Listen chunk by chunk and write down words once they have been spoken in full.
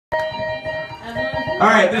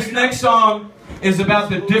Alright, this next song is about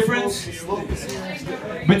the difference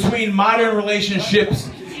between modern relationships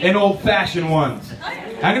and old-fashioned ones.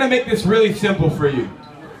 I'm gonna make this really simple for you.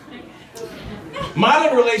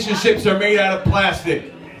 Modern relationships are made out of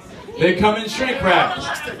plastic. They come in shrink wrap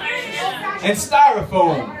and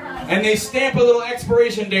styrofoam, and they stamp a little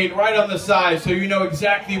expiration date right on the side so you know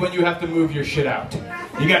exactly when you have to move your shit out.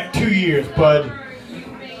 You got 2 years, bud.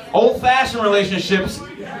 Old-fashioned relationships,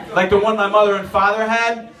 like the one my mother and father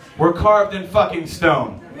had, were carved in fucking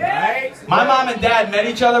stone. My mom and dad met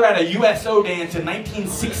each other at a USO dance in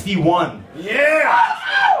 1961.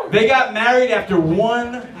 Yeah! They got married after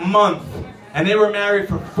 1 month, and they were married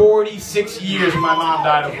for 46 years when my mom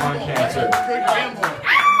died of lung cancer.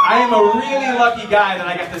 I am a really lucky guy that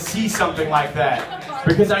I got to see something like that,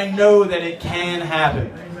 because I know that it can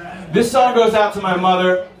happen. This song goes out to my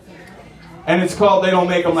mother, and it's called They Don't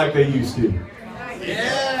Make Them Like They Used To.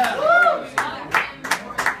 Yeah!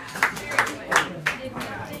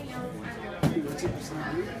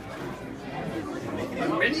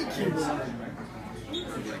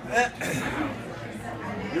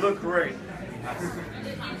 You look great.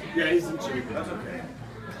 Yeah, he's in shape. That's okay.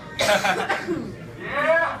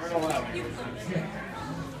 Yeah! That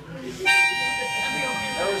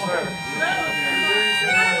was her.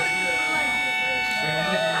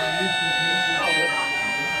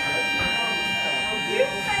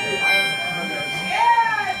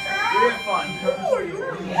 You're fun. Oh, yeah.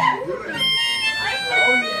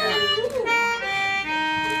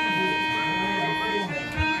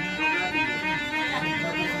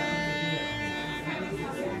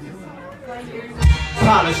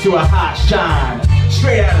 Polished to a high shine,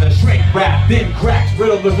 straight out of the shrink wrap, then cracks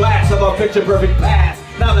riddled the glass of a picture perfect past.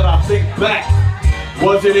 Now that I think back,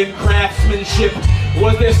 was it in craftsmanship?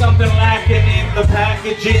 Was there something lacking in the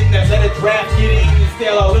packaging that let a draft get in and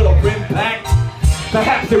steal a little impact?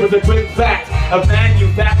 Perhaps it was a quick fact of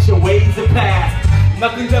manufacture ways of past.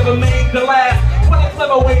 Nothing's ever made to last. What a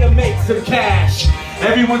clever way to make some cash.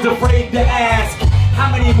 Everyone's afraid to ask how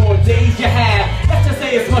many more days you have. Let's just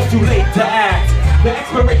say it's much too late to act. The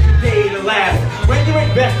expiration date to last. When you're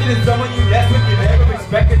invested in someone you mess with, you never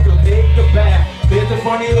expect it to take the bath. There's a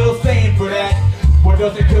funny little saying for that. What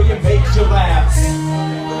doesn't kill you makes you laugh.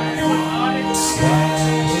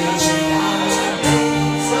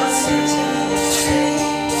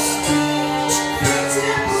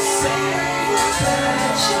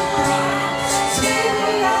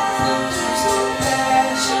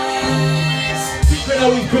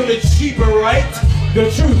 Always build it cheaper, right? The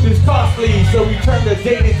truth is costly, so we turn the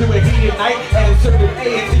date into a heated night and inserted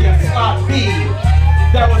A into your slot B.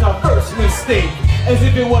 That was our first mistake, as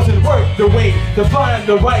if it wasn't worth the wait to find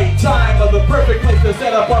the right time of the perfect place to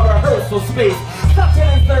set up our rehearsal space. Such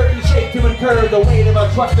an uncertain shape to incur the weight of a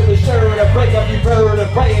trust that was sure to break up your bird and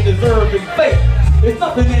pray and deserve in faith. It's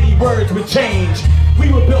nothing any words would change. We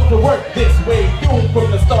were built to work this way, doomed from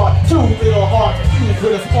the start. Two little hearts fused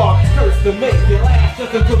with a spark, cursed to make it last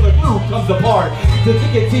just until the glue comes apart. The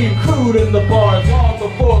ticket team crude in the bars long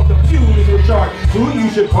before the feud is recharged. Who you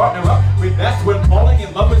should partner up with, that's when falling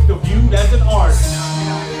in love is still viewed as an art.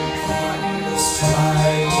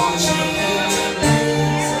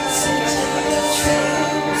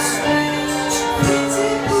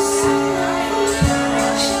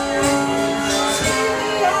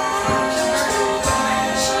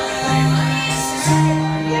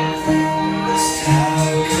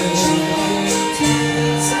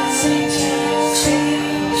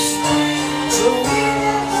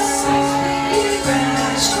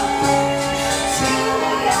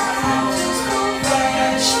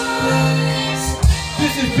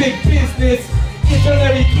 Big business,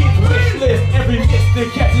 eternally keeps wish list. Every mister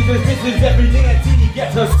catches his misses, every Nancy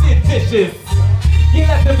gets her Sid vicious. You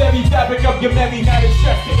let the very fabric of your memory not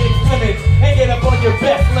stress to its limits. And get up on your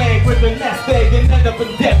best leg with the nest egg and end up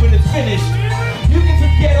in debt when it's finished. You can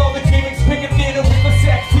forget all the gimmicks, pick a dinner with the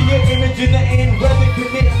sex to your image in the end. Whether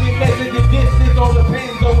commitment measured the distance all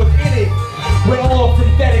depends on what's in it. We're all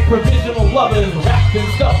synthetic provisional lovers, wrapped and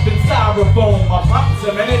stuffed in styrofoam. My pop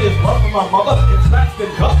cemented his love for my mother, it's scratched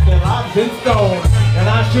and cuffed and I'm in stone. And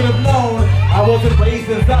I should have known I wasn't raised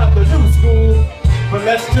inside the new school. But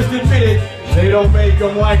let's just admit it, they don't make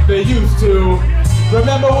them like they used to.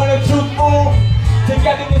 Remember when the truth moved?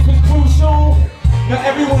 Togetherness was crucial. Now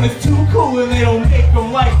everyone is too cool and they don't make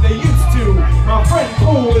them like they used to. My friend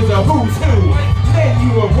Pool is a who's who. Then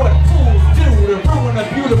you are what fools do to ruin a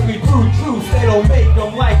beautifully brewed truth. They don't make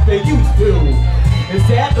them like they used to. It's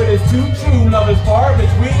sad but it's too true. Love is far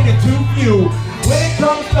between and too few. When it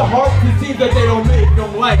comes to hearts, it seems that they don't make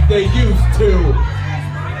them like they used to.